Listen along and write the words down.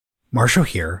Marshall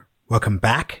here. Welcome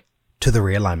back to The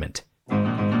Realignment.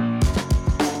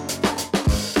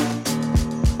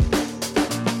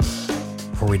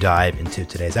 Before we dive into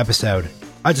today's episode,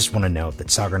 I just want to note that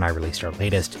Sagar and I released our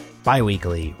latest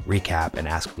bi-weekly recap and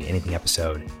Ask Me Anything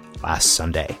episode last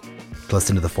Sunday. To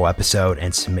listen to the full episode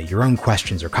and submit your own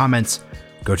questions or comments,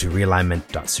 go to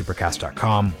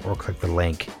realignment.supercast.com or click the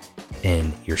link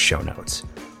in your show notes.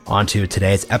 On to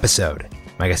today's episode.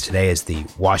 My guest today is the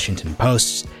Washington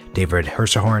Post's David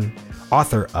Herszenhorn,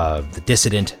 author of The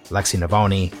Dissident, Alexey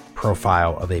Navalny,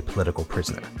 Profile of a Political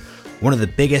Prisoner. One of the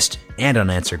biggest and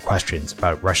unanswered questions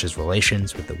about Russia's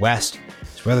relations with the West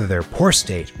is whether their poor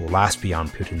state will last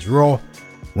beyond Putin's rule,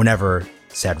 whenever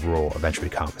said rule eventually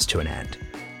comes to an end.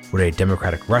 Would a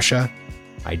democratic Russia,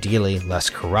 ideally less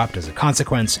corrupt as a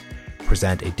consequence,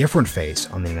 present a different face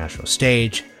on the international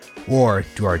stage, or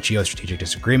do our geostrategic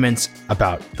disagreements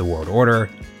about the world order,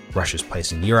 Russia's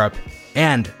place in Europe,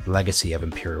 and the legacy of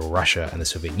Imperial Russia and the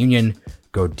Soviet Union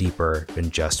go deeper than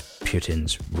just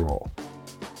Putin's rule?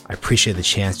 I appreciate the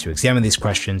chance to examine these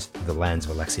questions through the lens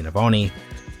of Alexey Navalny,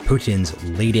 Putin's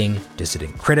leading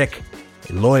dissident critic,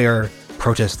 a lawyer,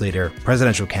 protest leader,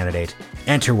 presidential candidate,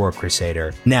 anti-war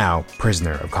crusader, now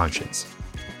prisoner of conscience.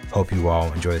 Hope you all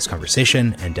enjoy this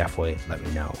conversation and definitely let me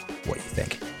know what you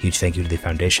think. Huge thank you to the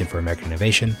Foundation for American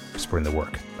Innovation for supporting the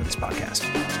work of this podcast.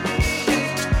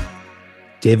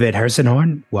 David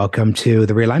Herszenhorn, welcome to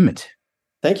The Realignment.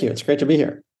 Thank you. It's great to be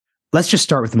here. Let's just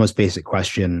start with the most basic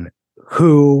question.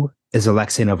 Who is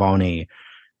Alexey Navalny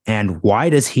and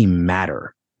why does he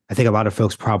matter? I think a lot of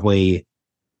folks probably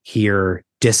hear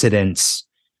dissidents,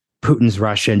 Putin's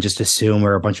Russia, and just assume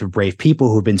we're a bunch of brave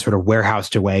people who've been sort of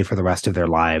warehoused away for the rest of their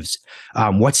lives.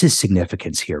 What's his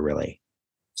significance here, really?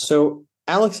 So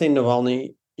Alexey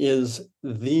Navalny is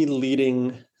the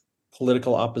leading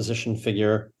political opposition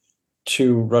figure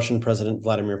to Russian President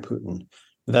Vladimir Putin.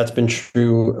 That's been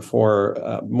true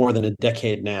for more than a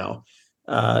decade now.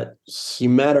 He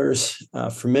matters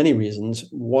for many reasons.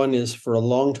 One is, for a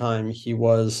long time, he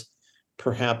was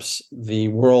perhaps the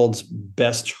world's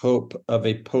best hope of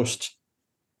a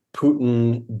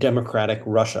post-Putin democratic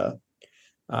Russia.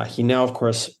 He now, of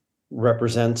course,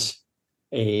 represents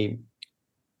a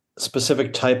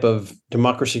specific type of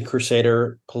democracy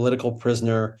crusader, political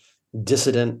prisoner,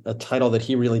 dissident, a title that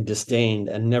he really disdained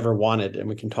and never wanted. And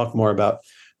we can talk more about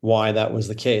why that was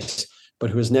the case, but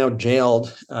who is now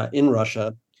jailed in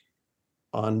Russia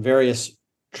on various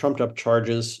trumped-up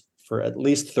charges for at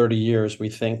least 30 years, we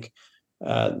think.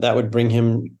 That would bring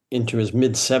him into his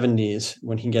mid-70s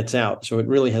when he gets out. So it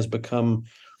really has become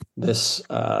this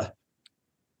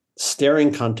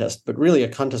staring contest, but really a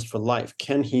contest for life.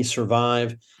 Can he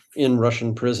survive in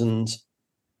Russian prisons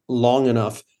long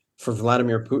enough for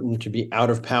Vladimir Putin to be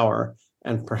out of power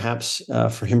and perhaps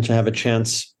for him to have a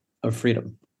chance of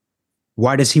freedom?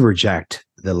 Why does he reject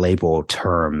the label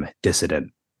term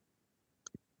dissident?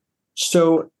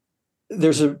 So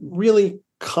there's a really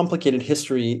complicated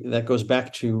history that goes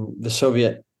back to the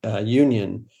Soviet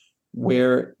Union,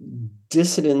 where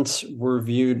dissidents were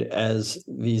viewed as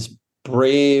these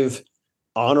brave,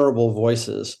 honorable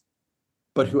voices,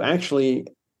 but who actually,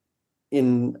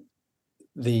 in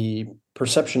the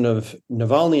perception of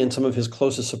Navalny and some of his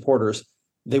closest supporters,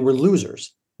 they were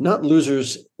losers. Not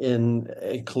losers in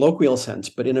a colloquial sense,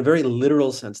 but in a very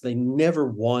literal sense. They never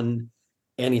won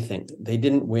anything. They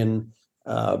didn't win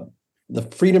the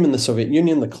freedom in the Soviet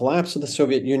Union, the collapse of the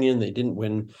Soviet Union. They didn't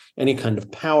win any kind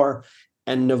of power.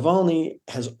 And Navalny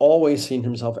has always seen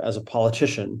himself as a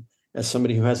politician, as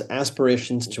somebody who has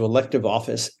aspirations to elective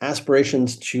office,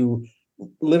 aspirations to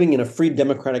living in a free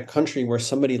democratic country where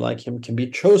somebody like him can be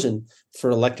chosen for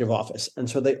elective office. And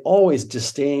so they always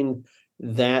disdained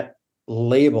that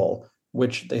label,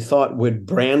 which they thought would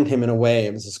brand him in a way.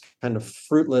 It was this kind of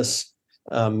fruitless,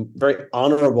 very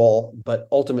honorable, but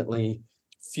ultimately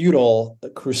feudal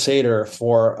crusader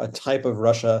for a type of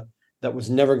Russia that was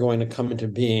never going to come into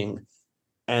being.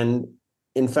 And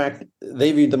in fact,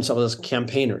 they viewed themselves as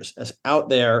campaigners, as out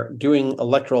there doing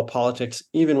electoral politics,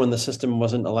 even when the system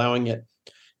wasn't allowing it.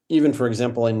 Even, for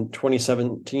example, in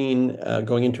 2017,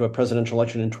 going into a presidential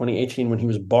election in 2018, when he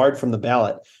was barred from the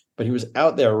ballot, but he was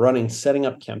out there running, setting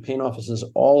up campaign offices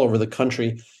all over the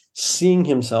country, seeing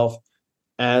himself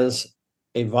as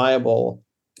a viable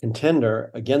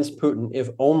contender against Putin if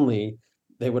only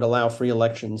they would allow free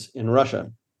elections in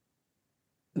Russia.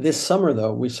 This summer,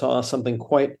 though, we saw something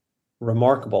quite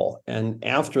remarkable. And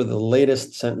after the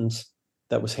latest sentence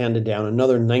that was handed down,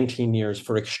 another 19 years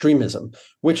for extremism,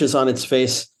 which is on its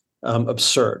face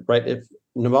absurd, right? If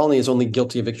Navalny is only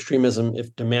guilty of extremism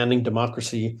if demanding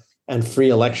democracy and free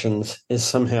elections is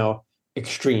somehow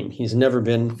extreme. He's never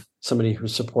been somebody who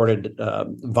supported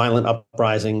violent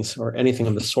uprisings or anything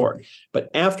of the sort. But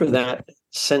after that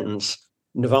sentence,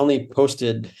 Navalny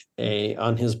posted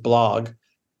on his blog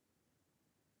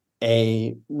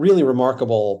a really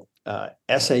remarkable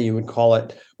essay, you would call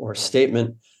it, or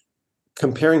statement,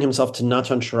 comparing himself to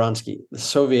Natan Sharansky, the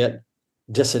Soviet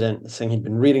dissident, saying he'd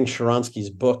been reading Sharansky's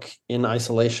book in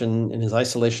isolation, in his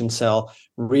isolation cell,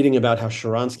 reading about how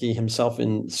Sharansky himself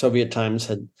in Soviet times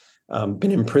had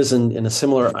been imprisoned in a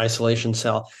similar isolation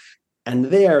cell. And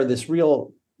there, this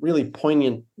really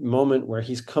poignant moment where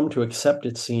he's come to accept,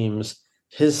 it seems,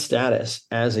 his status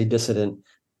as a dissident,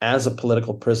 as a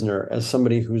political prisoner, as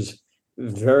somebody whose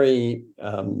very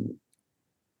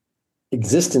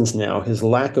existence now, his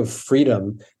lack of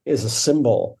freedom, is a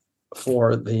symbol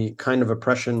for the kind of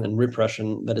oppression and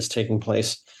repression that is taking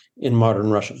place in modern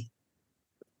Russia.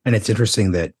 And it's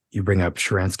interesting that you bring up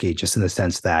Sharansky, just in the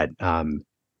sense that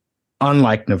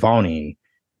unlike Navalny,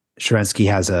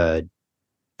 Sharansky has a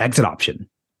exit option.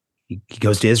 He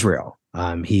goes to Israel.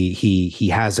 He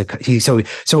has so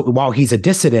while he's a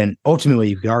dissident, ultimately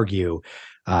you could argue,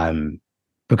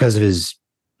 because of his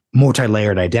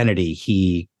multi-layered identity,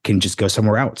 he can just go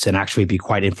somewhere else and actually be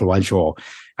quite influential,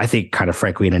 I think, kind of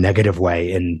frankly, in a negative way,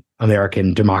 in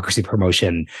American democracy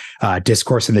promotion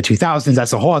discourse in the 2000s.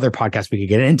 That's a whole other podcast we could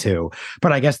get into.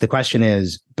 But I guess the question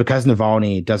is, because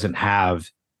Navalny doesn't have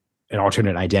an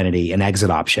alternate identity, an exit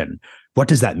option, what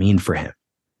does that mean for him?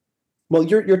 Well,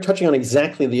 you're touching on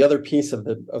exactly the other piece of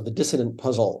the dissident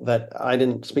puzzle that I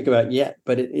didn't speak about yet,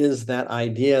 but it is that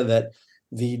idea that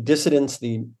the dissidents,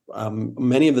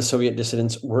 many of the Soviet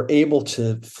dissidents, were able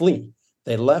to flee.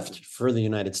 They left for the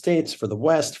United States, for the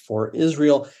West, for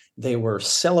Israel. They were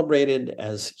celebrated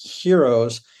as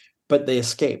heroes, but they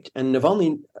escaped. And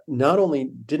Navalny not only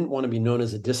didn't want to be known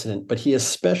as a dissident, but he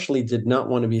especially did not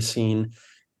want to be seen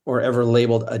or ever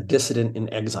labeled a dissident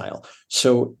in exile.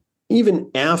 So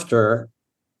even after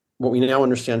what we now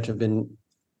understand to have been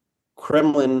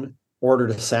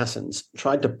Kremlin-ordered assassins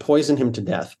tried to poison him to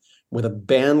death with a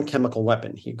banned chemical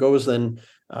weapon, he goes then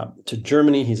to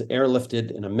Germany. He's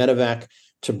airlifted in a medevac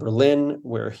to Berlin,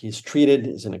 where he's treated,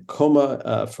 is in a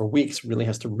coma for weeks, really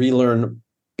has to relearn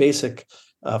basic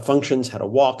functions, how to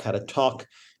walk, how to talk.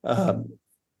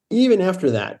 Even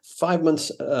after that, 5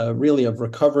 months really of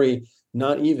recovery,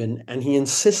 not even, and he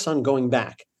insists on going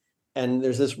back. And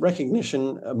there's this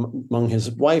recognition among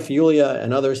his wife, Yulia,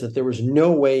 and others that there was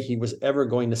no way he was ever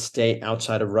going to stay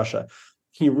outside of Russia.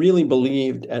 He really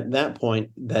believed at that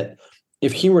point that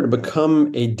if he were to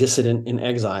become a dissident in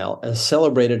exile, as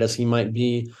celebrated as he might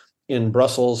be in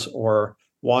Brussels or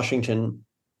Washington,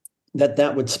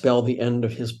 that would spell the end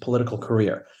of his political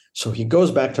career. So he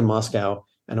goes back to Moscow,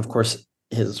 and of course,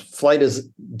 his flight is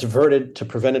diverted to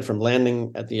prevent it from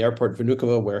landing at the airport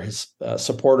Vnukovo, where his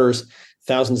supporters,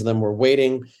 thousands of them, were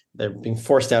waiting. They're being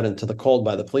forced out into the cold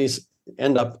by the police,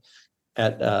 end up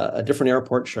at a different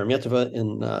airport,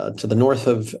 Sheremetyevo, to the north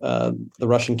of the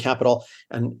Russian capital.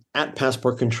 And at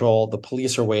passport control, the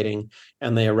police are waiting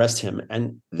and they arrest him.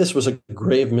 And this was a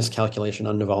grave miscalculation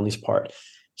on Navalny's part.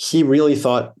 He really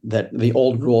thought that the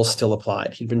old rules still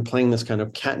applied. He'd been playing this kind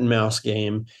of cat and mouse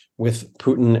game with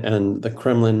Putin and the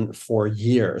Kremlin for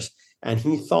years. And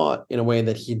he thought, in a way,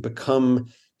 that he'd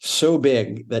become so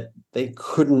big that they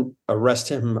couldn't arrest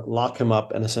him, lock him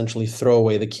up, and essentially throw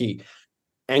away the key.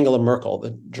 Angela Merkel,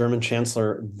 the German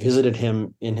chancellor, visited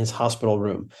him in his hospital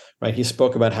room, right? He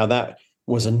spoke about how that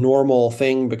was a normal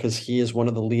thing because he is one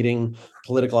of the leading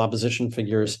political opposition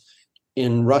figures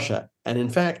in Russia. And in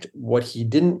fact, what he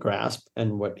didn't grasp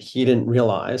and what he didn't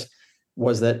realize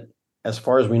was that, as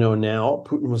far as we know now,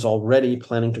 Putin was already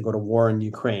planning to go to war in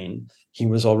Ukraine. He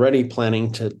was already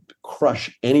planning to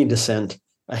crush any dissent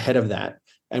ahead of that.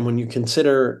 And when you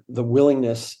consider the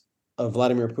willingness of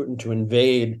Vladimir Putin to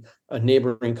invade a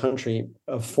neighboring country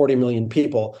of 40 million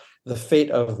people, the fate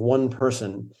of one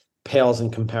person pales in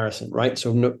comparison, right?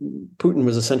 So Putin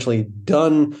was essentially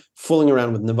done fooling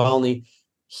around with Navalny.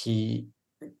 He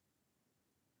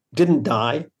didn't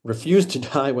die, refused to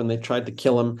die when they tried to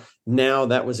kill him. Now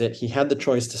that was it. He had the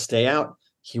choice to stay out.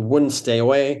 He wouldn't stay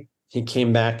away. He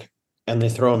came back and they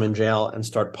throw him in jail and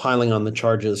start piling on the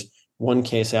charges, one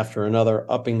case after another,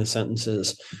 upping the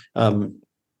sentences.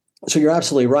 So you're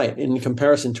absolutely right. In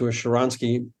comparison to a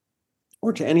Sharansky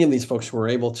or to any of these folks who were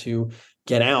able to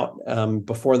get out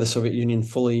before the Soviet Union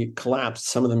fully collapsed,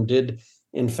 some of them did,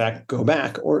 in fact, go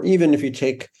back. Or even if you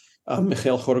take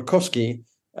Mikhail Khodorkovsky,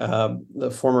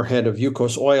 the former head of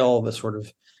Yukos Oil, the sort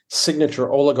of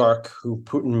signature oligarch who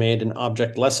Putin made an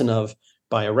object lesson of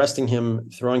by arresting him,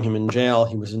 throwing him in jail.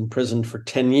 He was imprisoned for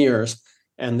 10 years.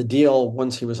 And the deal,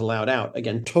 once he was allowed out,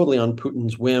 again, totally on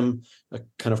Putin's whim, a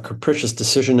kind of capricious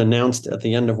decision announced at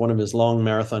the end of one of his long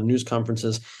marathon news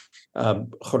conferences,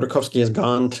 Khodorkovsky has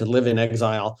gone to live in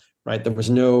exile, right? It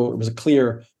was a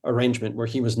clear arrangement where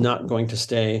he was not going to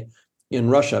stay in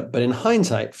Russia. But in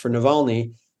hindsight, for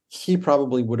Navalny, he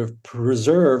probably would have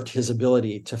preserved his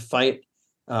ability to fight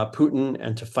Putin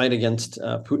and to fight against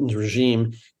Putin's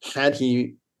regime had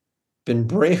he been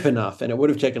brave enough, and it would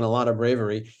have taken a lot of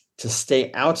bravery to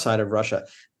stay outside of Russia.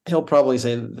 He'll probably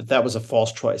say that that was a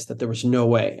false choice, that there was no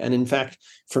way. And in fact,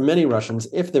 for many Russians,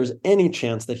 if there's any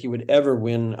chance that he would ever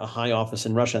win a high office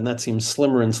in Russia, and that seems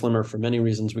slimmer and slimmer for many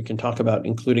reasons we can talk about,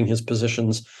 including his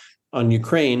positions on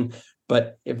Ukraine,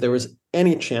 but if there was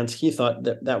any chance, he thought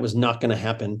that that was not going to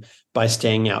happen by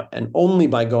staying out. And only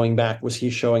by going back was he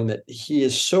showing that he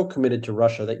is so committed to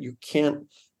Russia that you can't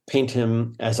paint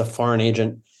him as a foreign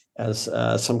agent, as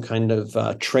some kind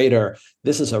of traitor.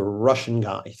 This is a Russian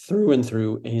guy through and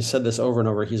through. And he said this over and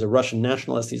over. He's a Russian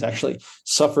nationalist. He's actually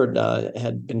suffered,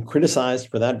 had been criticized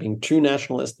for that, being too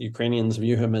nationalist. The Ukrainians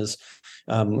view him as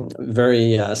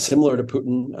very similar to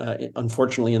Putin,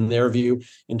 unfortunately, in their view,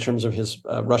 in terms of his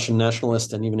Russian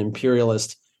nationalist and even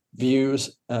imperialist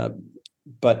views.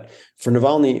 But for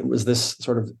Navalny, it was this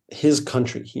sort of his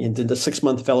country. He did a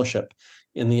 6-month fellowship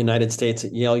in the United States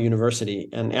at Yale University,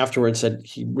 and afterwards said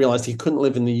he realized he couldn't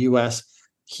live in the US.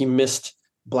 He missed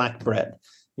black bread.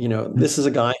 This is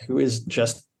a guy who is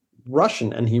just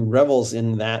Russian, and he revels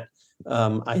in that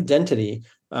identity.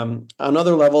 On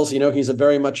other levels, he's a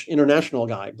very much international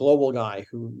guy, global guy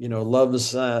who,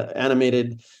 loves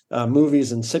animated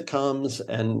movies and sitcoms,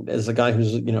 and is a guy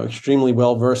who's, extremely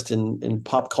well versed in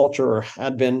pop culture, or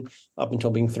had been up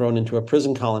until being thrown into a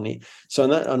prison colony.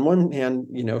 So on one hand,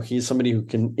 he's somebody who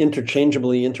can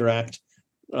interchangeably interact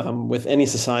with any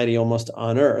society almost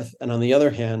on Earth. And on the other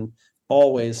hand,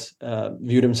 always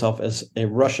viewed himself as a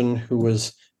Russian who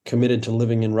was committed to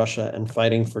living in Russia and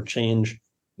fighting for change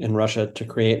in Russia to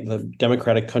create the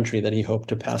democratic country that he hoped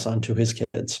to pass on to his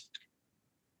kids.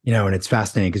 And it's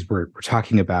fascinating because we're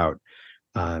talking about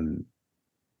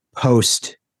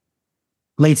post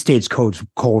late stage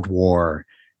Cold War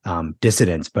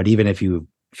dissidents, but even if you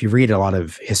read a lot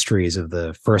of histories of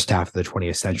the first half of the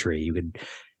 20th century, you could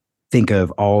think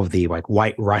of all of the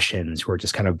white Russians who are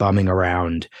just kind of bumming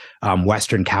around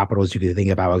Western capitals. You could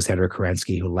think of Alexander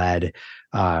Kerensky, who led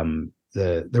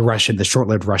the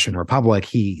short-lived Russian Republic.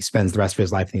 He spends the rest of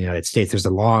his life in the United States. There's a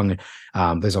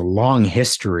long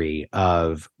history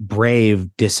of brave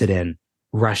dissident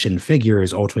Russian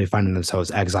figures ultimately finding themselves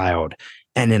exiled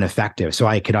and ineffective. So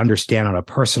I could understand on a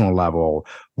personal level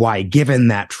why, given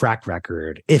that track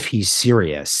record, if he's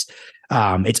serious,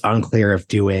 it's unclear if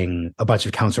doing a bunch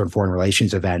of Council on Foreign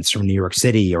Relations events from New York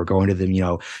City or going to the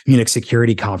Munich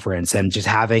Security Conference and just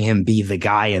having him be the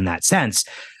guy in that sense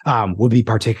would be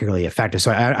particularly effective.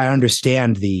 So I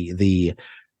understand the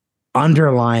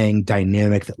underlying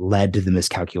dynamic that led to the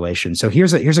miscalculation. So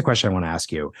here's a question I want to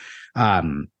ask you.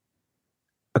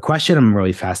 A question I'm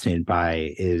really fascinated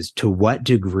by is, to what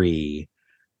degree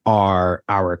are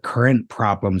our current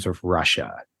problems with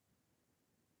Russia,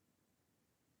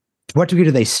 to what degree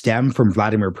do they stem from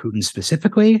Vladimir Putin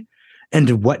specifically? And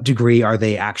to what degree are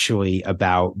they actually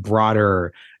about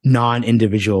broader,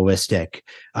 non-individualistic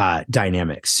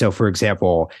dynamics? So, for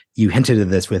example, you hinted at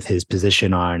this with his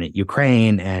position on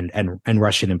Ukraine and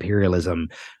Russian imperialism.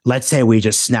 Let's say we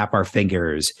just snap our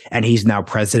fingers and he's now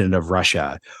president of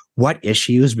Russia. What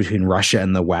issues between Russia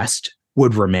and the West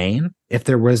would remain if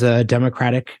there was a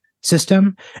democratic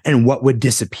system? And what would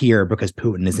disappear because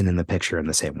Putin isn't in the picture in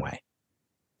the same way?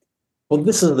 Well,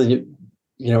 this is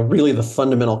really the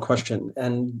fundamental question.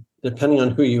 And depending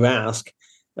on who you ask,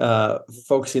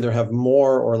 folks either have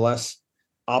more or less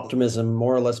optimism,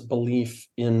 more or less belief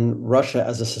in Russia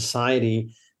as a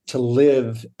society to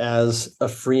live as a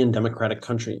free and democratic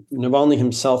country. Navalny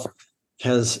himself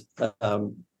has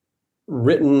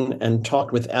written and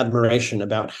talked with admiration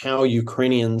about how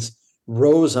Ukrainians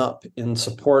rose up in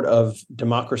support of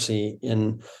democracy,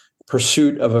 in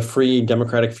pursuit of a free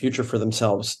democratic future for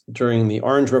themselves during the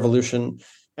Orange Revolution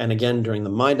and again during the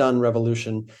Maidan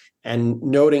Revolution, and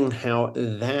noting how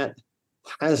that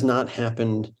has not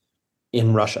happened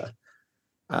in Russia.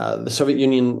 The Soviet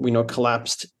Union, we know,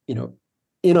 collapsed,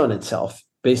 in on itself.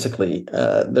 Basically,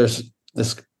 there's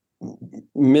this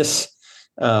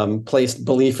misplaced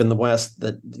belief in the West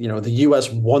that the U.S.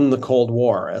 won the Cold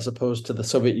War as opposed to the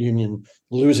Soviet Union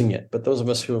losing it. But those of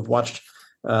us who have watched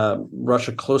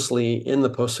Russia closely in the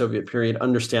post-Soviet period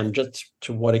understand just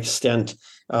to what extent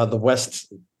the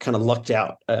West kind of lucked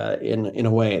out in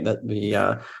a way, that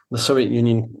the Soviet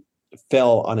Union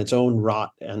fell on its own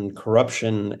rot and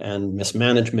corruption and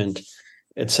mismanagement,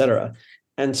 etc.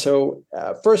 And so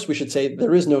first we should say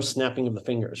there is no snapping of the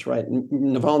fingers, right?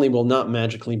 Navalny will not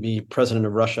magically be president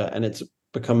of Russia, and it's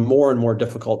become more and more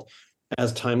difficult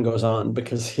as time goes on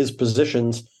because his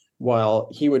positions, while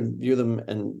he would view them,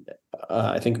 and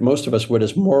I think most of us would,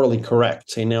 as morally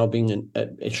correct, say now being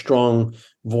a strong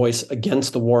voice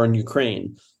against the war in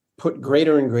Ukraine, put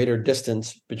greater and greater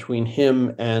distance between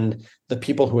him and the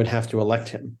people who would have to elect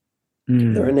him.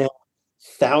 There are now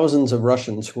thousands of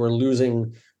Russians who are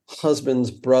losing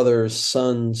husbands, brothers,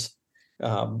 sons,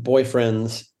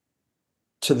 boyfriends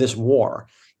to this war.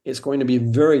 It's going to be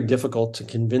very difficult to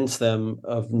convince them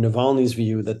of Navalny's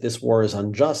view that this war is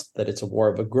unjust, that it's a war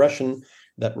of aggression,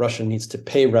 that Russia needs to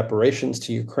pay reparations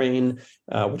to Ukraine,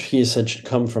 which he has said should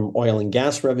come from oil and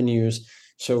gas revenues.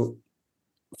 So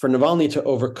for Navalny to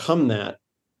overcome that,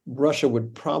 Russia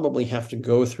would probably have to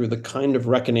go through the kind of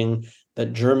reckoning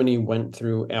that Germany went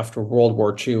through after World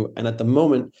War II. And at the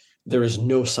moment, there is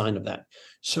no sign of that.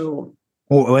 So,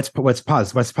 well, let's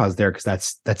pause there,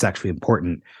 because that's actually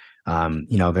important.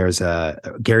 There's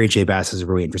Gary J. Bass has a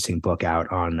really interesting book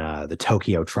out on the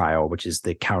Tokyo trial, which is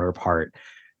the counterpart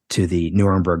to the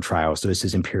Nuremberg trial. So this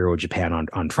is Imperial Japan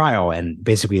on trial. And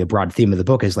basically the broad theme of the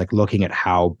book is like looking at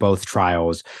how both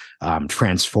trials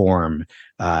transform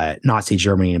Nazi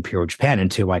Germany and Imperial Japan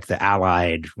into like the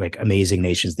allied, like amazing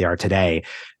nations they are today.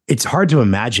 It's hard to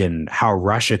imagine how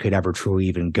Russia could ever truly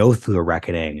even go through a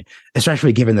reckoning,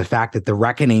 especially given the fact that the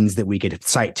reckonings that we could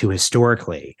cite to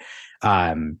historically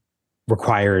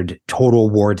required total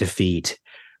war defeat,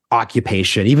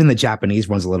 occupation. Even the Japanese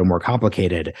one's a little more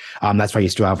complicated. That's why you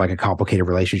still have like a complicated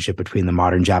relationship between the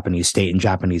modern Japanese state and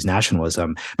Japanese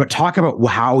nationalism. But talk about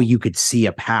how you could see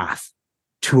a path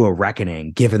to a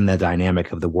reckoning given the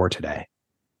dynamic of the war today.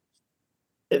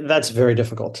 That's very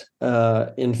difficult. In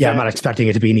fact, I'm not expecting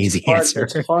it to be an easy answer.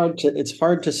 It's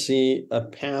hard to see a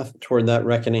path toward that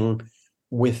reckoning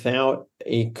without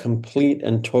a complete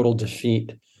and total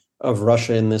defeat of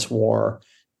Russia in this war,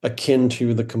 akin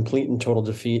to the complete and total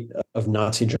defeat of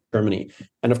Nazi Germany.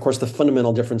 And of course, the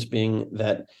fundamental difference being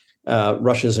that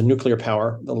Russia is a nuclear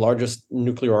power, the largest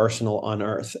nuclear arsenal on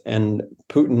Earth. And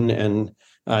Putin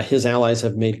and his allies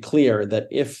have made clear that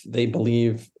if they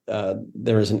believe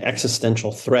there is an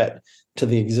existential threat to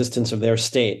the existence of their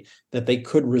state, that they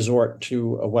could resort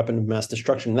to a weapon of mass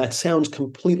destruction. That sounds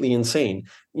completely insane,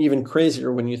 even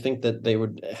crazier when you think that they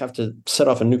would have to set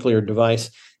off a nuclear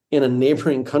device in a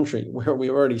neighboring country where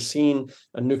we've already seen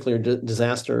a nuclear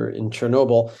disaster in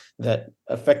Chernobyl that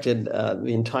affected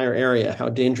the entire area, how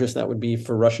dangerous that would be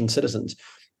for Russian citizens.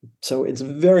 So it's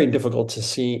very difficult to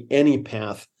see any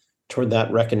path toward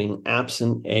that reckoning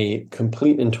absent a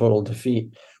complete and total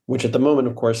defeat, which at the moment,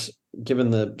 of course,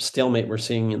 given the stalemate we're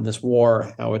seeing in this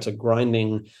war, how it's a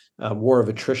grinding war of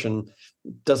attrition,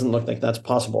 doesn't look like that's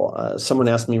possible. Someone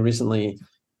asked me recently,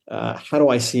 how do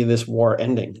I see this war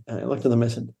ending? And I looked at them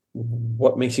and I said,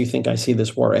 what makes you think I see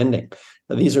this war ending?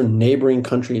 Now, these are neighboring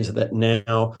countries that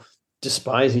now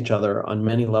despise each other on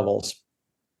many levels.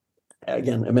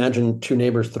 Again, imagine two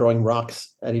neighbors throwing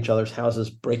rocks at each other's houses,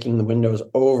 breaking the windows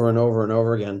over and over and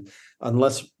over again.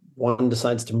 Unless one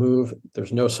decides to move,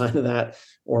 there's no sign of that,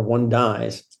 or one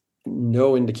dies,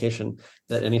 no indication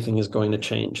that anything is going to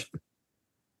change.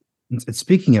 And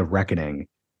speaking of reckoning,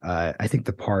 I think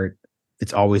the part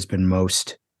that's always been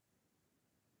most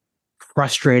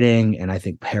frustrating and I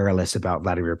think perilous about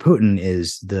Vladimir Putin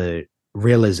is the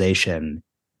realization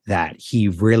that he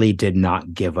really did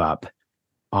not give up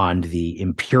on the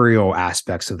imperial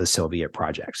aspects of the Soviet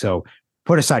project. So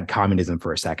put aside communism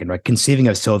for a second, right? Conceiving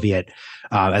of as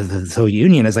the Soviet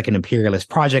Union as like an imperialist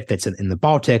project that's in the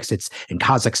Baltics, it's in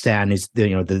Kazakhstan, it's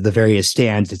the various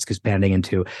stands, it's expanding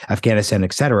into Afghanistan,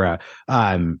 et cetera.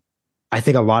 I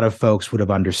think a lot of folks would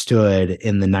have understood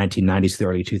in the 1990s to the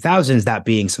early 2000s that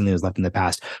being something that was left in the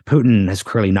past. Putin has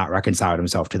clearly not reconciled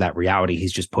himself to that reality.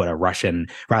 He's just put a Russian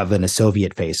rather than a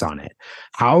Soviet face on it.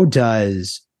 How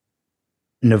does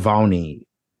Navalny,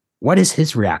 what is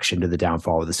his reaction to the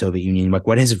downfall of the Soviet Union? Like,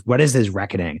 what is his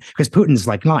reckoning? Because Putin's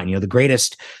like line, the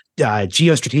greatest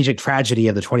geostrategic tragedy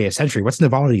of the 20th century. What's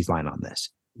Navalny's line on this?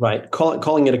 Right,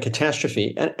 calling it a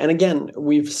catastrophe. And again,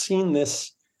 we've seen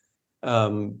this.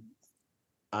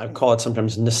 I call it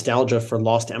sometimes nostalgia for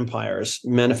lost empires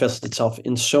manifests itself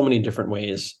in so many different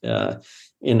ways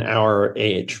in our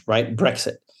age, right?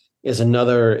 Brexit is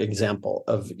another example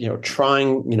of, the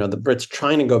Brits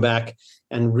trying to go back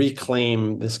and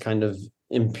reclaim this kind of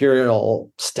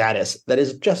imperial status that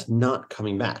is just not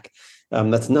coming back.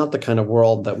 That's not the kind of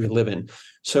world that we live in.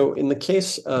 So in the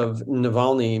case of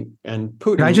Navalny and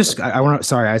Putin, I want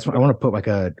to put like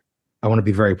a I want to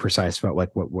be very precise about like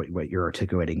what you're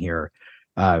articulating here,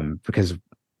 because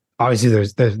obviously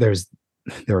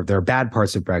there are bad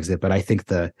parts of Brexit, but I think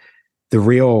the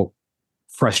real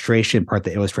frustration part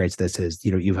that illustrates this is,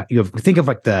 you have think of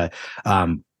like the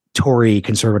Tory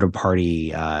Conservative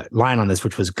Party line on this,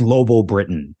 which was global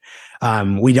Britain.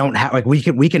 We don't have like we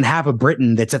can have a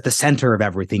Britain that's at the center of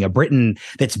everything, a Britain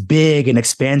that's big and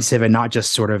expansive and not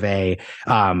just sort of a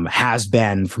has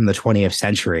been from the 20th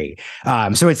century.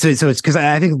 So it's because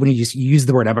I think when you use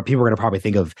the word ever, people are going to probably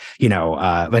think of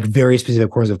like very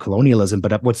specific forms of colonialism.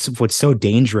 But what's so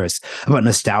dangerous about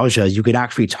nostalgia is you could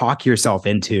actually talk yourself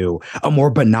into a more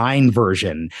benign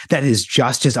version that is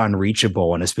just as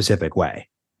unreachable in a specific way.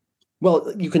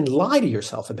 Well, you can lie to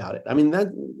yourself about it. I mean,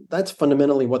 that's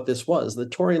fundamentally what this was. The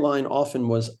Tory line often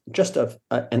was just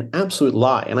an absolute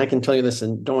lie. And I can tell you this,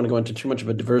 and don't want to go into too much of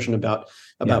a diversion about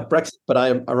Brexit, but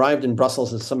I arrived in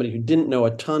Brussels as somebody who didn't know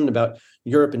a ton about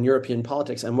Europe and European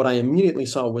politics. And what I immediately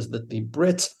saw was that the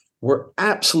Brits were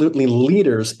absolutely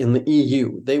leaders in the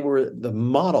EU. They were the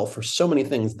model for so many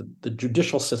things, the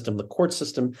judicial system, the court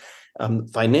system,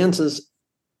 finances.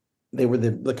 They were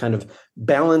the kind of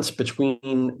balance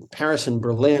between Paris and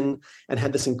Berlin, and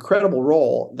had this incredible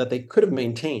role that they could have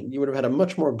maintained. You would have had a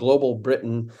much more global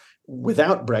Britain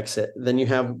without Brexit than you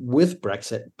have with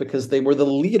Brexit, because they were the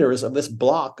leaders of this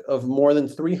bloc of more than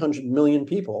 300 million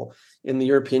people in the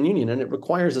European Union. And it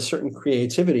requires a certain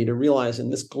creativity to realize in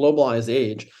this globalized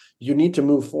age, you need to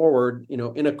move forward,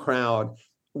 in a crowd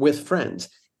with friends.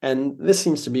 And this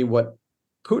seems to be what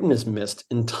Putin has missed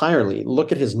entirely.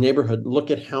 Look at his neighborhood. Look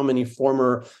at how many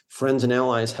former friends and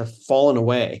allies have fallen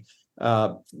away.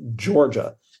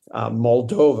 Georgia,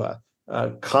 Moldova,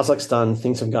 Kazakhstan,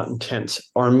 things have gotten tense.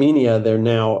 Armenia, they're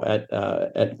now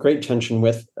at great tension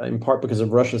with, in part because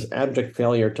of Russia's abject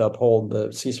failure to uphold the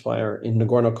ceasefire in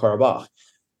Nagorno-Karabakh.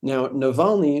 Now,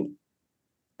 Navalny,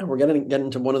 and we're going to get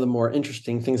into one of the more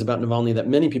interesting things about Navalny that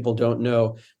many people don't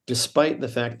know, despite the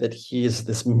fact that he is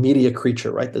this media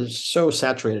creature, right? That is so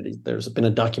saturated. There's been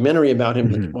a documentary about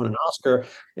him that won an Oscar,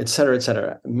 et cetera, et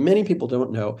cetera. Many people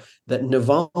don't know that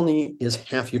Navalny is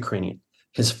half Ukrainian.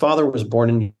 His father was born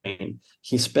in Ukraine.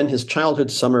 He spent his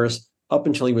childhood summers up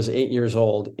until he was 8 years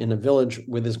old in a village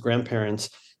with his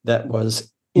grandparents that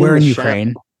was in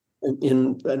Ukraine,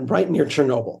 and right near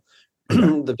Chernobyl.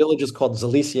 The village is called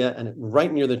Zalicia, and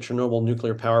right near the Chernobyl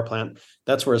nuclear power plant.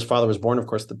 That's where his father was born. Of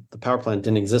course, the power plant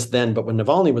didn't exist then, but when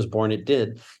Navalny was born, it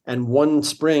did. And one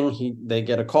spring, they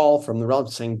get a call from the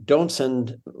relatives saying, "Don't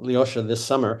send Lyosha this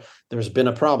summer. There's been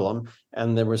a problem."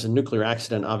 And there was a nuclear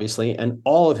accident, obviously, and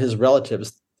all of his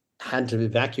relatives had to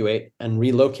evacuate and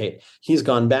relocate. He's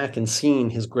gone back and seen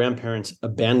his grandparents'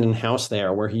 abandoned house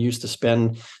there, where he used to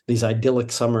spend these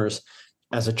idyllic summers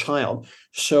as a child.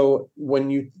 So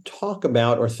when you talk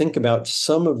about or think about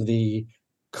some of the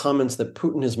comments that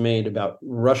Putin has made about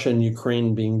Russia and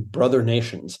Ukraine being brother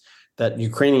nations, that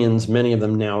Ukrainians, many of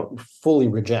them now fully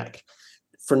reject.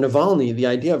 For Navalny, the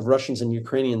idea of Russians and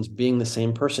Ukrainians being the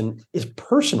same person is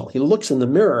personal. He looks in the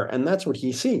mirror and that's what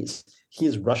he sees. He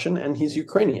is Russian and he's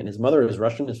Ukrainian. His mother is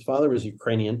Russian, his father is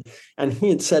Ukrainian. And he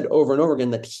had said over and over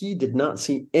again that he did not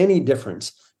see any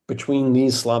difference between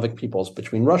these Slavic peoples,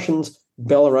 between Russians,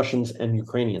 Belarusians, and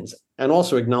Ukrainians, and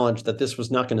also acknowledged that this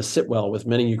was not going to sit well with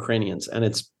many Ukrainians. And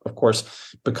it's, of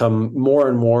course, become more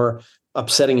and more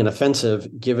upsetting and offensive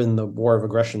given the war of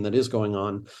aggression that is going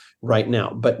on right now.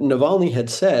 But Navalny had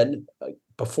said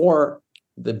before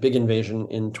the big invasion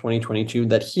in 2022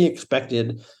 that he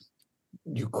expected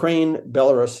Ukraine,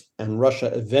 Belarus, and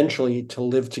Russia eventually to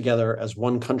live together as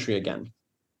one country again.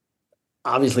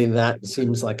 Obviously, that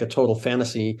seems like a total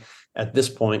fantasy at this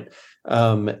point.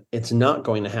 It's not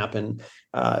going to happen.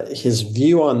 His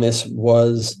view on this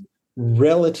was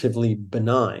relatively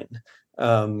benign.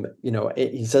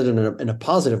 He said it in a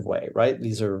positive way, right?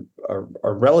 These are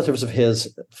relatives of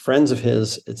his, friends of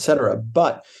his, etc.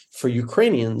 But for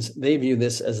Ukrainians, they view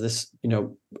this as this,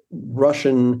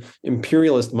 Russian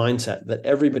imperialist mindset that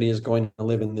everybody is going to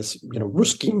live in this,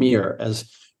 Ruski mir,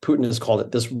 as Putin has called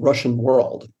it, this Russian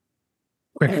world.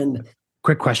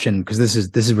 Quick question, because this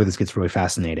is where this gets really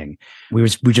fascinating. We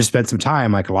just spent some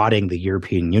time lauding the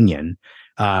European Union.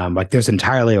 There's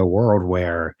entirely a world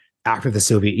where after the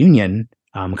Soviet Union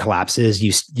collapses,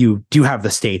 you do have the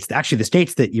states. Actually, the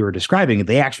states that you were describing,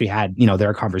 they actually had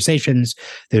their conversations.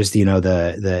 There's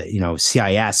the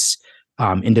CIS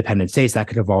independent states that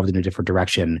could have evolved in a different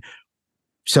direction.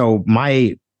 So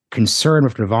my concern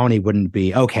with Navalny wouldn't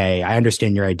be, okay, I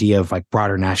understand your idea of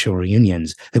broader national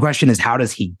reunions. The question is, how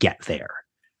does he get there?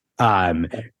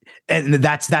 And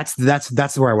that's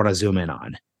where I want to zoom in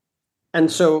on. And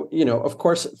so, of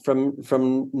course, from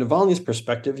Navalny's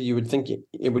perspective, you would think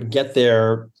it would get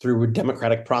there through a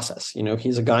democratic process.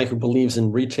 He's a guy who believes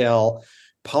in retail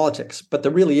politics, but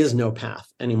there really is no path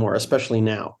anymore, especially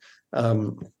now,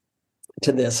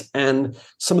 to this. And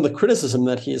some of the criticism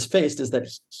that he has faced is that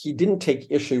he didn't take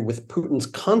issue with Putin's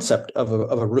concept of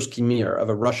a Ruski Mir, of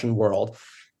a Russian world.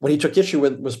 What he took issue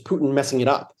with was Putin messing it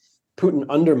up, Putin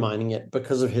undermining it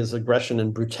because of his aggression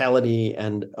and brutality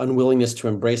and unwillingness to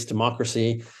embrace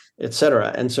democracy, et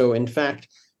cetera. And so, in fact,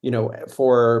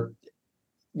 for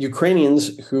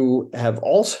Ukrainians who have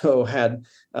also had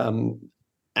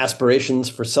aspirations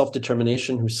for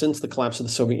self-determination, who since the collapse of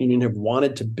the Soviet Union have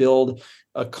wanted to build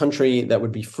a country that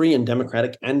would be free and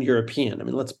democratic and European. I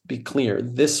mean, let's be clear.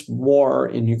 This war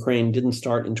in Ukraine didn't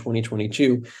start in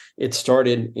 2022. It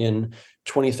started in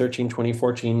 2013,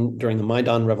 2014 during the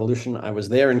Maidan Revolution. I was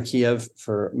there in Kiev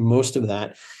for most of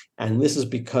that. And this is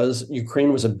because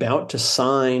Ukraine was about to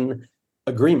sign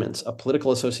agreements, a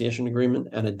political association agreement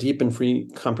and a deep and free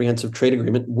comprehensive trade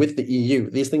agreement with the EU.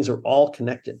 These things are all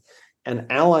connected. And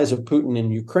allies of Putin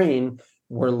in Ukraine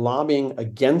were lobbying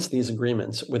against these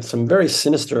agreements with some very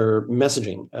sinister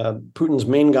messaging. Putin's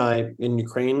main guy in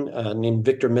Ukraine, named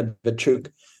Viktor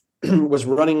Medvedchuk, was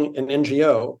running an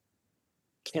NGO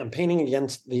campaigning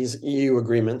against these EU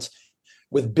agreements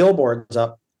with billboards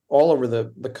up all over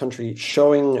the country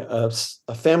showing a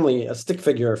family, a stick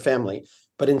figure family,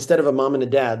 but instead of a mom and a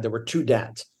dad, there were two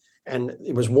dads. And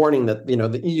it was warning that,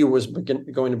 the EU was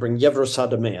going to bring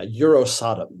Eurosodomia, Euro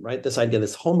Sodom, right? This idea,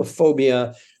 this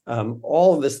homophobia,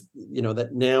 all of this, that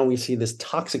now we see this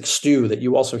toxic stew that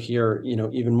you also hear,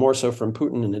 even more so from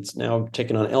Putin. And it's now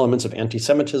taken on elements of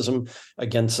anti-Semitism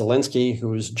against Zelensky,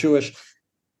 who is Jewish.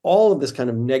 All of this kind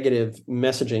of negative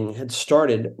messaging had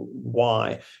started.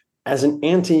 Why? As an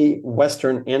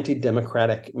anti-Western,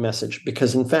 anti-democratic message,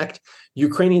 because in fact,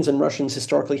 Ukrainians and Russians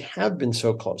historically have been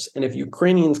so close. And if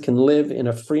Ukrainians can live in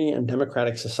a free and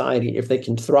democratic society, if they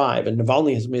can thrive, and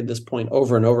Navalny has made this point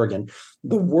over and over again,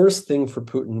 the worst thing for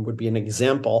Putin would be an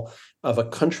example of a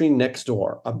country next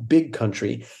door, a big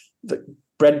country, the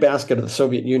breadbasket of the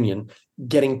Soviet Union,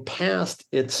 getting past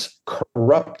its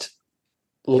corrupt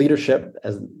leadership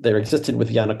as there existed with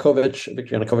Yanukovych.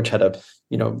 Viktor Yanukovych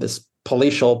had this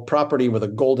palatial property with a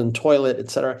golden toilet, et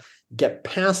cetera, get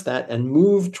past that and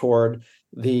move toward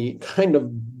the kind of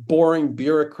boring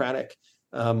bureaucratic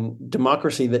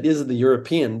democracy that is the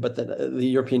European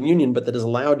Union, but that has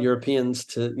allowed Europeans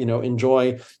to,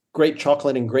 enjoy great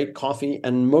chocolate and great coffee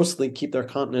and mostly keep their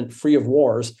continent free of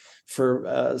wars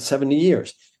for 70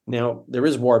 years. Now, there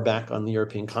is war back on the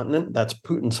European continent. That's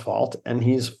Putin's fault. And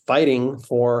he's fighting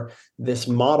for this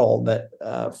model that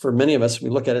for many of us,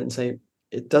 we look at it and say,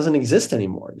 it doesn't exist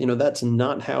anymore. That's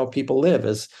not how people live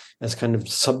as kind of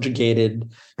subjugated,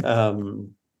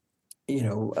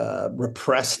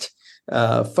 repressed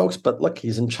folks. But look,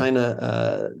 he's in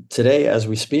China today as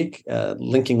we speak,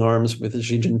 linking arms with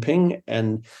Xi Jinping.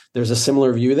 And there's a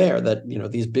similar view there that,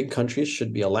 these big countries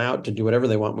should be allowed to do whatever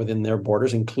they want within their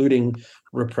borders, including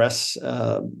repress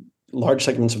large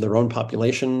segments of their own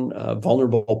population,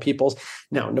 vulnerable peoples.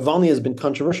 Now, Navalny has been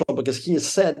controversial because he has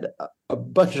said a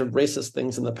bunch of racist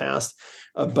things in the past,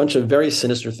 a bunch of very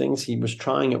sinister things. He was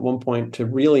trying at one point to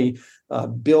really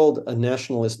build a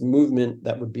nationalist movement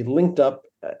that would be linked up,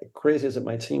 crazy as it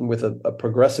might seem, with a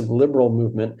progressive liberal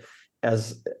movement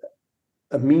as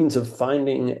a means of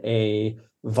finding a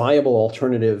viable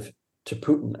alternative to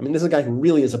Putin. I mean, this is a guy who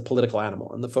really is a political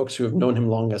animal, and the folks who have known him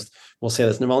longest will say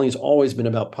this. Navalny's always been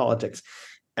about politics.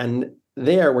 And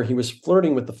there, where he was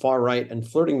flirting with the far right and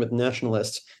flirting with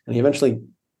nationalists, and he eventually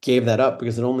gave that up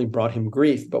because it only brought him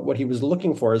grief. But what he was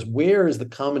looking for is, where is the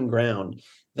common ground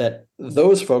that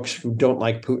those folks who don't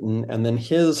like Putin and then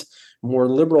his more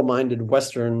liberal-minded,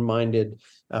 Western-minded,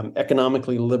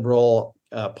 economically liberal,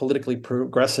 politically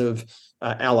progressive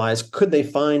allies, could they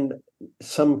find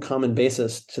some common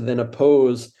basis to then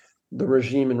oppose the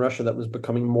regime in Russia that was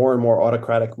becoming more and more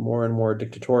autocratic, more and more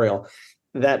dictatorial?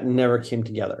 That never came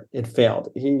together. It failed.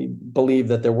 He believed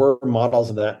that there were models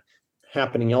of that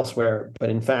happening elsewhere, but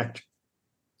in fact,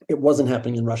 it wasn't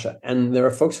happening in Russia. And there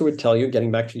are folks who would tell you,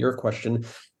 getting back to your question,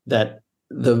 that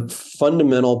the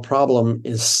fundamental problem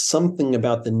is something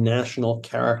about the national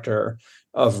character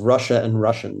of Russia and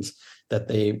Russians, that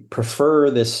they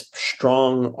prefer this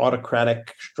strong,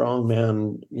 autocratic,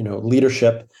 strongman,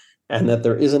 leadership, and that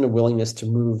there isn't a willingness to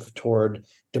move toward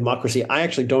democracy. I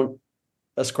actually don't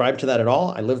ascribe to that at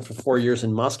all. I lived for 4 years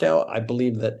in Moscow. I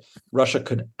believe that Russia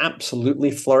could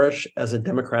absolutely flourish as a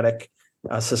democratic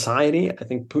society. I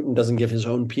think Putin doesn't give his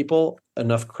own people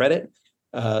enough credit.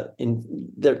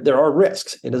 There are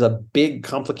risks. It is a big,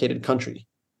 complicated country.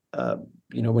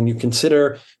 when you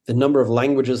consider the number of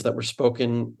languages that were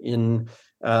spoken in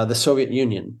the Soviet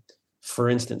Union, for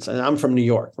instance, and I'm from New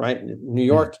York, right? New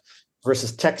York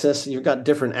versus Texas, you've got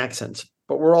different accents,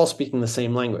 but we're all speaking the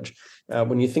same language.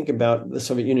 When you think about the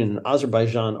Soviet Union,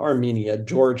 Azerbaijan, Armenia,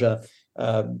 Georgia,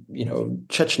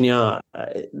 Chechnya,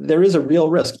 there is a real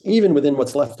risk, even within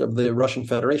what's left of the Russian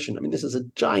Federation. I mean, this is a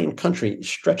giant country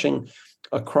stretching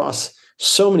across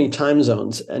so many time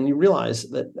zones, and you realize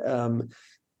that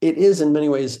it is in many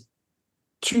ways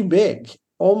too big,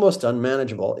 almost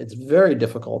unmanageable. It's very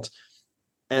difficult.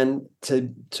 And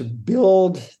to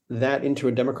build that into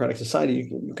a democratic society,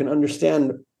 you can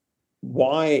understand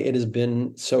why it has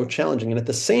been so challenging. And at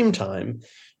the same time,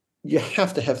 you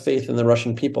have to have faith in the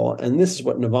Russian people. And this is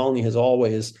what Navalny has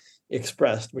always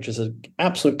expressed, which is an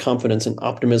absolute confidence and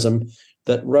optimism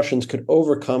that Russians could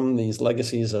overcome these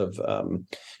legacies of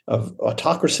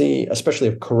autocracy, especially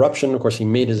of corruption. Of course, he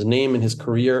made his name and his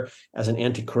career as an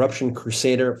anti-corruption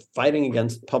crusader, fighting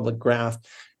against public graft.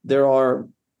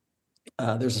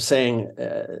 There's a saying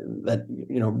that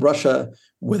Russia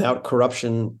without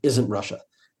corruption isn't Russia.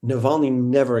 Navalny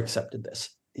never accepted this.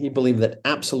 He believed that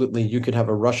absolutely you could have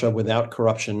a Russia without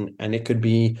corruption, and it could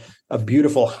be a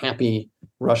beautiful, happy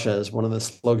Russia, is one of the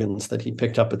slogans that he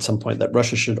picked up at some point, that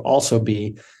Russia should also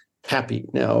be happy.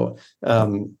 Now,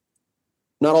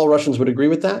 not all Russians would agree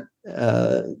with that.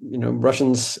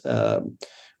 Russians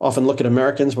often look at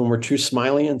Americans when we're too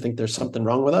smiley and think there's something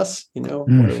wrong with us.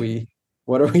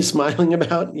 What are we smiling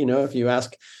about? If you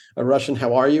ask a Russian,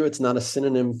 how are you? It's not a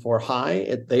synonym for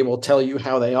hi. They will tell you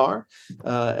how they are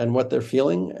and what they're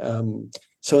feeling.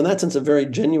 So in that sense, a very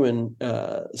genuine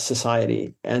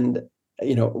society, and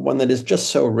one that is just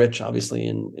so rich, obviously,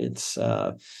 in its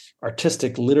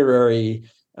artistic, literary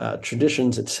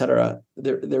traditions, etc.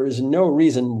 There is no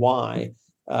reason why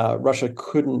Russia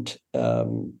couldn't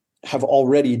have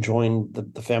already joined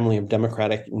the family of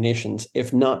democratic nations,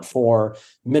 if not for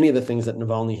many of the things that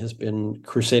Navalny has been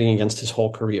crusading against his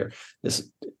whole career. This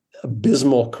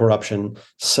abysmal corruption,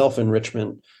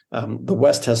 self-enrichment. The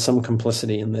West has some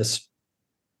complicity in this.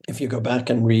 If you go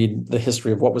back and read the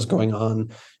history of what was going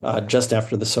on just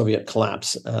after the Soviet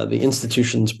collapse, the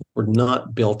institutions were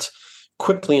not built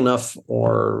quickly enough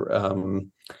or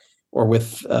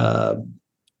with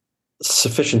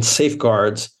sufficient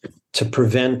safeguards to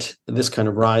prevent this kind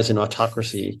of rise in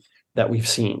autocracy that we've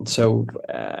seen. So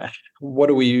what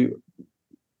do we,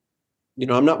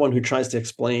 I'm not one who tries to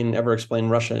ever explain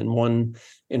Russia in one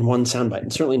soundbite,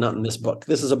 and certainly not in this book.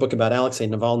 This is a book about Alexey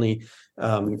Navalny,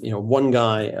 one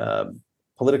guy,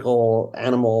 political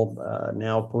animal,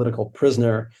 now political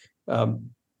prisoner.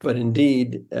 But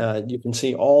indeed, you can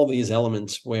see all these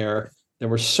elements where there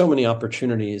were so many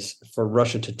opportunities for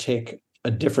Russia to take a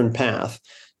different path.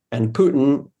 And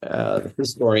Putin,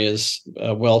 his story is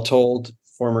well told,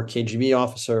 former KGB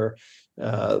officer,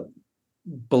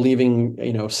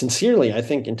 believing, sincerely, I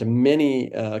think, into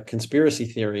many conspiracy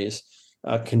theories,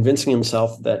 convincing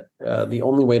himself that the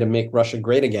only way to make Russia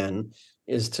great again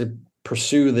is to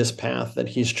pursue this path that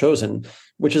he's chosen,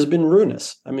 which has been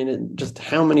ruinous. I mean, just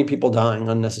how many people dying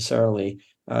unnecessarily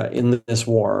in this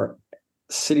war,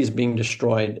 cities being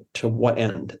destroyed, to what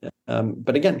end?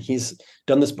 But again, he's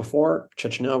done this before.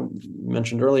 Chechnya,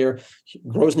 mentioned earlier,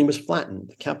 Grozny was flattened.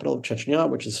 The capital of Chechnya,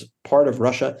 which is part of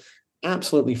Russia,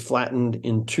 absolutely flattened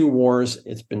in 2 wars.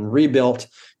 It's been rebuilt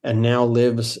and now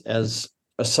lives as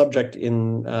a subject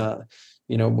in,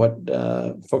 what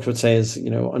folks would say is,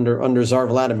 under Tsar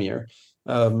Vladimir.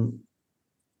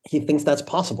 He thinks that's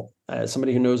possible. As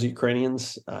somebody who knows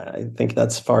Ukrainians, I think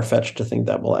that's far-fetched to think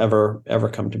that will ever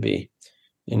come to be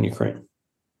in Ukraine.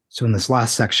 So in this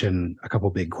last section, a couple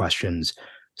big questions.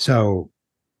 So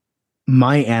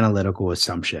my analytical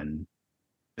assumption,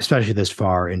 especially this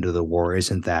far into the war,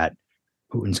 isn't that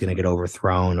Putin's going to get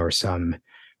overthrown or some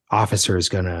officer is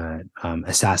going to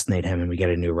assassinate him and we get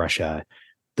a new Russia.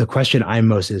 The question I'm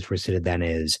most interested in then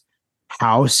is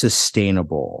how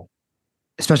sustainable,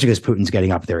 especially because Putin's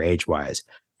getting up there age-wise,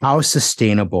 how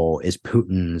sustainable is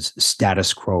Putin's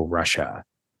status quo Russia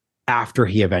after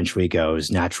he eventually goes,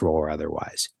 natural or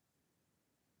otherwise?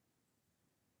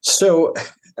 So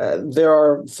there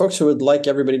are folks who would like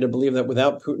everybody to believe that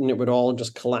without Putin, it would all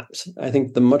just collapse. I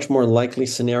think the much more likely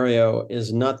scenario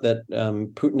is not that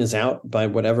Putin is out by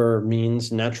whatever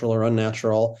means, natural or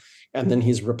unnatural, and then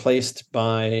he's replaced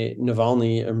by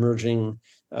Navalny emerging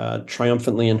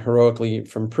triumphantly and heroically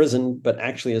from prison, but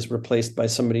actually is replaced by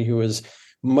somebody who is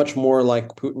much more like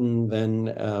Putin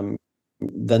than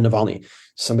Navalny,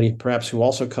 somebody perhaps who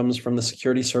also comes from the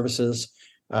security services,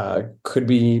 could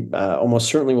be, almost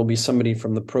certainly will be somebody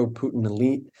from the pro-Putin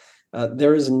elite.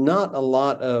 There is not a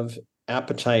lot of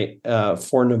appetite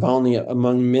for Navalny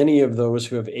among many of those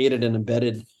who have aided and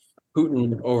abetted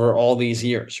Putin over all these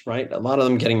years, right? A lot of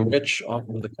them getting rich off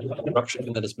of the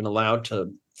corruption that has been allowed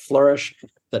to flourish,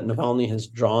 that Navalny has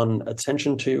drawn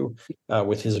attention to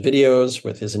with his videos,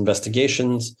 with his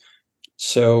investigations.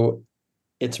 So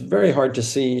it's very hard to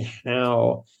see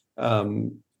how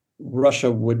Russia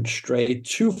would stray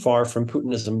too far from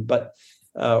Putinism. But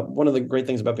one of the great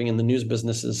things about being in the news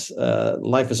business is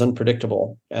life is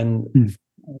unpredictable. And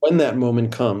when that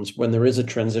moment comes, when there is a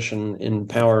transition in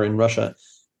power in Russia,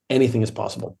 anything is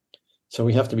possible. So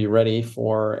we have to be ready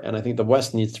for, and I think the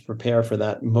West needs to prepare for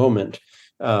that moment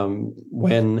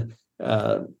when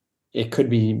it could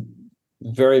be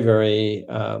very, very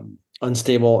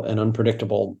unstable and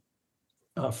unpredictable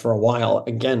for a while,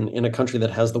 again, in a country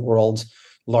that has the world's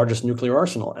largest nuclear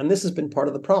arsenal. And this has been part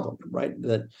of the problem, right?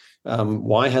 That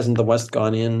why hasn't the West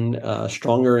gone in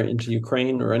stronger into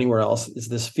Ukraine or anywhere else? Is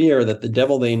this fear that the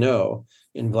devil they know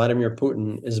in Vladimir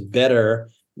Putin is better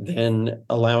than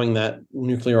allowing that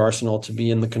nuclear arsenal to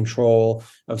be in the control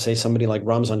of, say, somebody like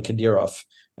Ramzan Kadyrov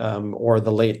or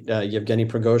the late Yevgeny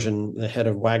Prigozhin, the head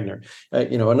of Wagner.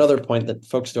 Another point that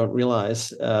folks don't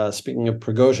realize, speaking of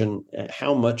Prigozhin,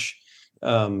 how much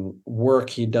work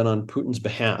he'd done on Putin's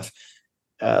behalf.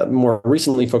 More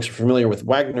recently, folks are familiar with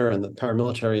Wagner and the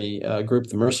paramilitary group,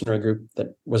 the mercenary group that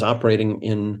was operating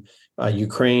in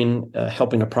Ukraine,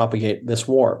 helping to propagate this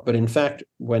war. But in fact,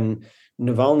 when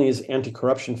Navalny's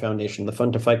anti-corruption foundation, the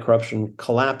Fund to Fight Corruption,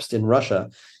 collapsed in Russia,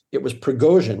 it was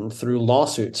Prigozhin, through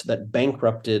lawsuits that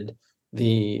bankrupted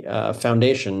the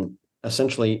foundation,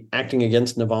 essentially acting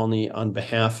against Navalny on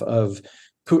behalf of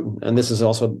Putin. And this is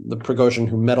also the Prigozhin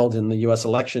who meddled in the US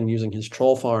election using his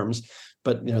troll farms.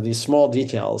 But these small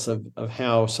details of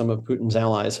how some of Putin's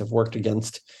allies have worked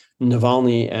against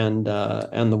Navalny and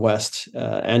the West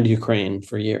and Ukraine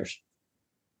for years.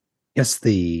 Yes,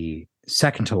 the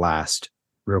second to last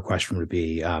real question would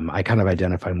be, I kind of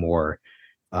identify more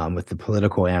with the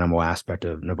political animal aspect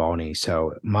of Navalny.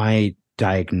 So my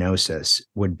diagnosis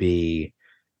would be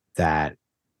that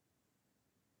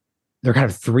there are kind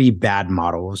of three bad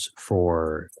models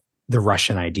for the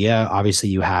Russian idea. Obviously,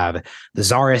 you have the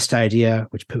Tsarist idea,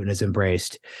 which Putin has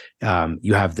embraced.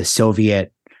 You have the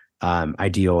Soviet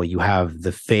ideal. You have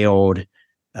the failed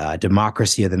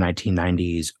democracy of the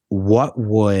 1990s. What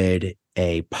would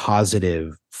a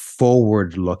positive,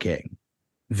 forward-looking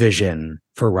vision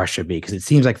for Russia be? Because it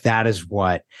seems like that is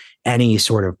what any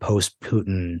sort of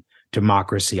post-Putin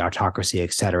democracy, autocracy,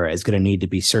 et cetera, is going to need to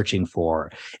be searching for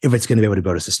if it's going to be able to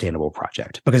build a sustainable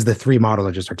project. Because the three models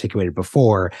I just articulated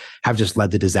before have just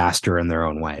led to disaster in their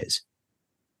own ways.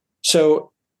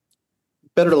 So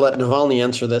better to let Navalny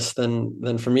answer this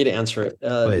than for me to answer it.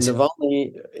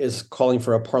 Navalny is calling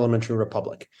for a parliamentary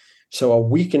republic. So a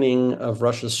weakening of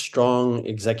Russia's strong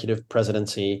executive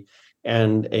presidency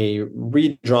and a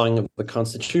redrawing of the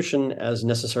constitution as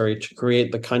necessary to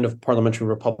create the kind of parliamentary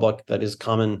republic that is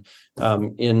common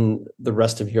in the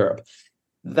rest of Europe.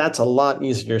 That's a lot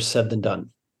easier said than done.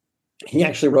 He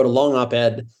actually wrote a long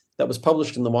op-ed that was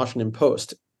published in the Washington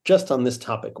Post just on this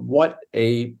topic, what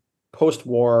a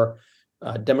post-war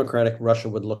democratic Russia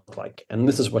would look like. And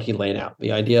this is what he laid out,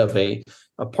 the idea of a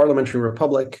parliamentary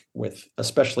republic with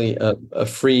especially a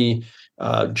free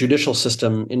judicial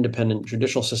system, independent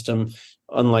judicial system,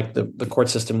 unlike the court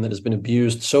system that has been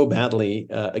abused so badly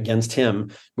against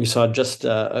him. We saw just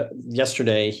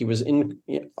yesterday, he was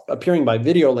appearing by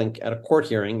video link at a court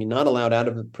hearing, not allowed out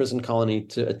of the prison colony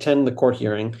to attend the court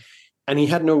hearing. And he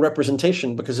had no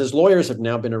representation because his lawyers have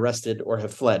now been arrested or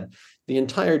have fled. The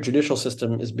entire judicial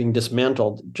system is being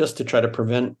dismantled just to try to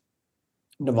prevent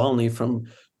Navalny from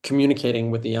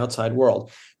communicating with the outside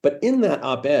world. But in that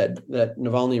op-ed that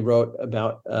Navalny wrote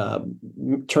about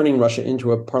turning Russia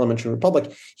into a parliamentary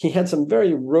republic, he had some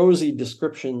very rosy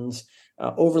descriptions,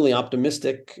 overly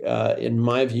optimistic, in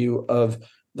my view, of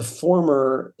the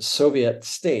former Soviet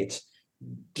states,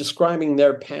 describing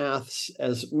their paths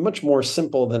as much more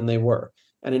simple than they were.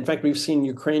 And in fact, we've seen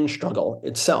Ukraine struggle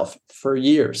itself for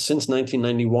years, since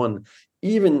 1991,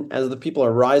 even as the people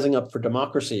are rising up for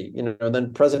democracy,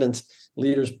 then presidents,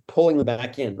 leaders pulling them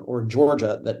back in, or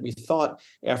Georgia, that we thought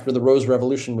after the Rose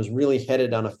Revolution was really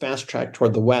headed on a fast track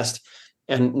toward the West.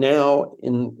 And now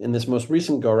in this most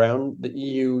recent go-around, the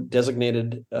EU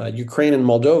designated Ukraine and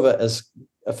Moldova as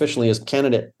officially as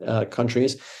candidate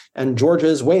countries, and Georgia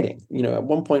is waiting. At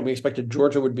one point we expected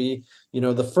Georgia would be,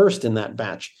 the first in that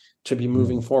batch to be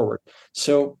moving forward.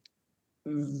 So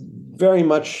very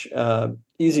much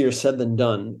easier said than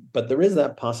done, but there is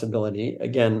that possibility.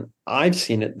 Again, I've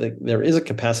seen it. There is a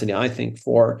capacity, I think,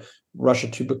 for Russia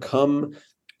to become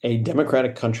a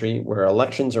democratic country where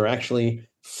elections are actually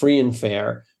free and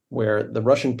fair, where the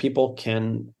Russian people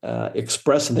can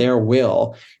express their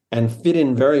will and fit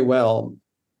in very well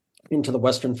into the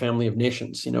Western family of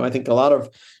nations. I think a lot of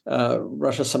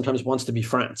Russia sometimes wants to be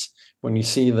France. When you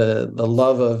see the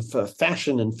love of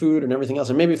fashion and food and everything else,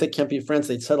 and maybe if they can't be France,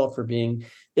 they'd settle for being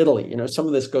Italy. Some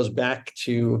of this goes back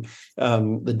to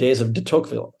the days of de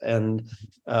Tocqueville and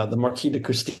the Marquis de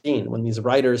Custine, when these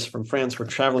writers from France were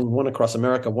traveling, one across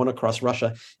America, one across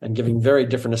Russia, and giving very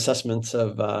different assessments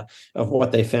of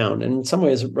what they found. And in some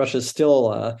ways, Russia is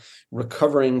still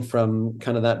recovering from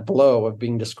kind of that blow of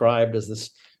being described as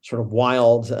this sort of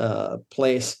wild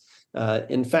place.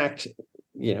 In fact,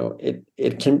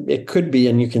 it could be,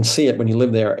 and you can see it when you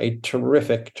live there, a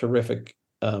terrific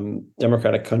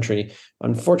democratic country.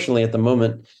 Unfortunately, at the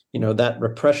moment, that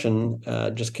repression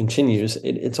just continues.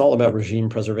 It's all about regime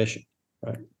preservation,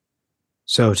 right?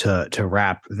 So to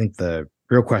wrap, I think the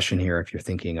real question here, if you're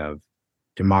thinking of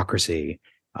democracy,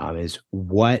 is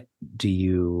what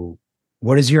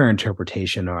is your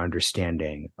interpretation or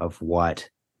understanding of what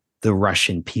the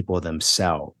Russian people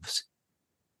themselves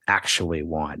actually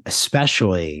want?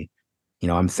 Especially,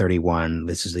 I'm 31.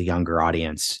 This is a younger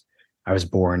audience. I was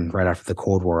born right after the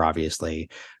Cold War, obviously,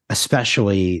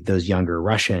 especially those younger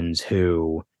Russians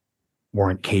who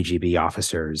weren't KGB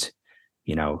officers,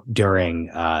 during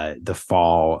the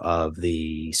fall of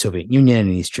the Soviet Union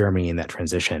and East Germany and that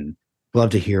transition. I'd love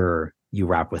to hear you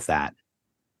wrap with that.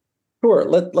 Sure.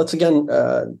 Let's again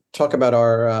talk about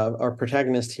our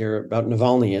protagonist here, about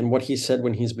Navalny, and what he said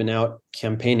when he's been out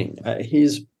campaigning.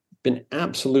 He's been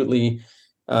absolutely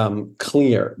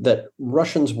clear that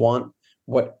Russians want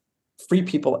what free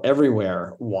people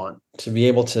everywhere want: to be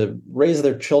able to raise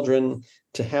their children,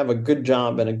 to have a good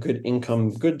job and a good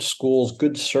income, good schools,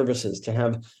 good services, to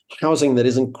have housing that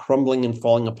isn't crumbling and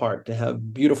falling apart, to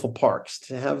have beautiful parks,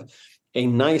 to have a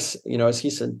nice, as he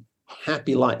said,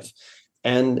 happy life.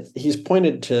 And he's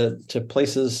pointed to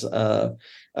places,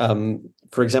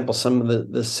 for example, some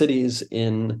of the cities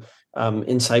in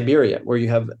Siberia, where you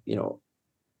have,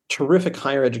 terrific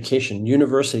higher education,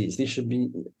 universities. These should be,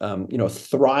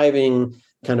 thriving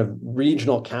kind of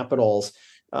regional capitals.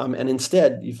 And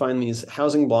instead, you find these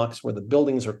housing blocks where the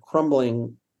buildings are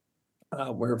crumbling,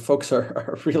 where folks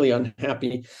are really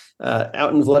unhappy.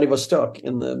 Out in Vladivostok,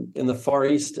 in the far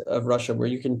east of Russia, where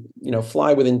you can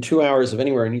fly within 2 hours of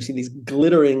anywhere, and you see these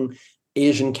glittering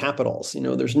Asian capitals.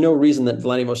 There's no reason that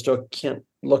Vladivostok can't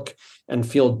look and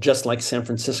feel just like San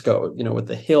Francisco, with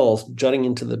the hills jutting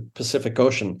into the Pacific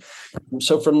Ocean.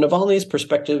 So from Navalny's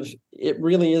perspective, it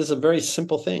really is a very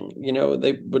simple thing.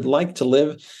 They would like to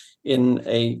live in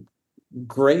a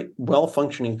great,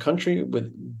 well-functioning country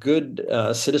with good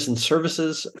citizen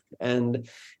services, and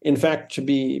in fact, to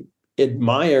be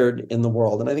admired in the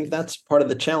world. And I think that's part of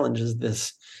the challenge, is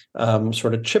this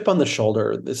sort of chip on the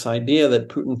shoulder, this idea that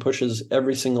Putin pushes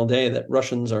every single day, that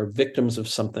Russians are victims of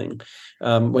something,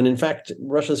 when in fact,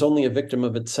 Russia is only a victim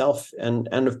of itself and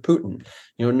of Putin.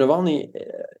 Navalny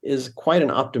is quite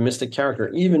an optimistic character,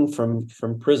 even from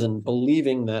prison,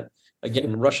 believing that,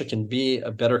 again, Russia can be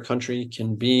a better country,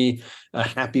 can be a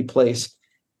happy place.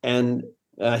 And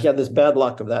he had this bad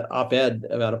luck of that op-ed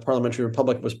about a parliamentary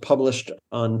republic was published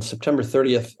on September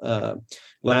 30th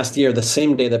last year, the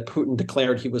same day that Putin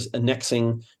declared he was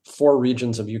annexing 4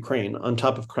 regions of Ukraine on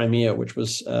top of Crimea, which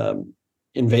was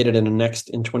invaded and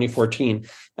annexed in 2014.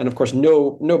 And of course,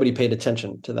 nobody paid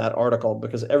attention to that article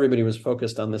because everybody was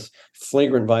focused on this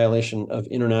flagrant violation of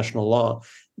international law.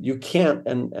 You can't,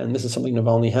 and this is something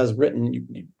Navalny has written,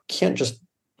 you can't just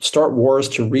start wars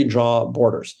to redraw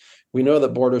borders. We know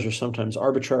that borders are sometimes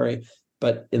arbitrary,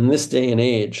 but in this day and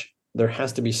age, there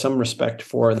has to be some respect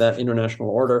for that international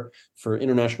order, for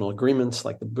international agreements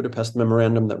like the Budapest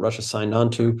Memorandum that Russia signed on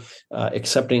to,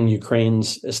 accepting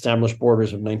Ukraine's established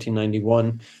borders of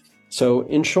 1991. So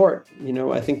in short,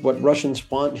 I think what Russians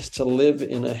want is to live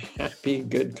in a happy,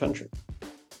 good country.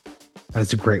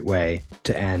 That's a great way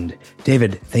to end.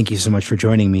 David, thank you so much for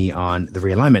joining me on The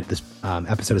Realignment. This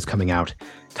episode is coming out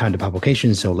time to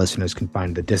publication, so listeners can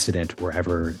find The Dissident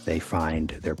wherever they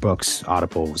find their books,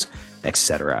 audibles,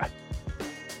 etc.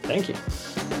 Thank you.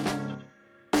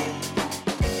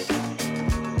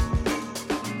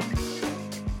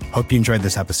 Hope you enjoyed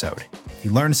this episode. If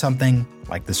you learned something,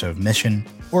 like the show of mission,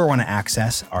 or want to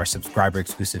access our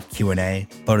subscriber-exclusive Q&A,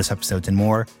 bonus episodes, and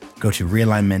more, go to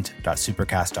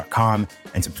realignment.supercast.com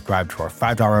and subscribe to our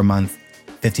 $5 a month,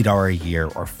 $50 a year,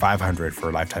 or $500 for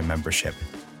a lifetime membership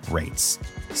rates.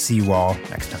 See you all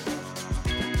next time.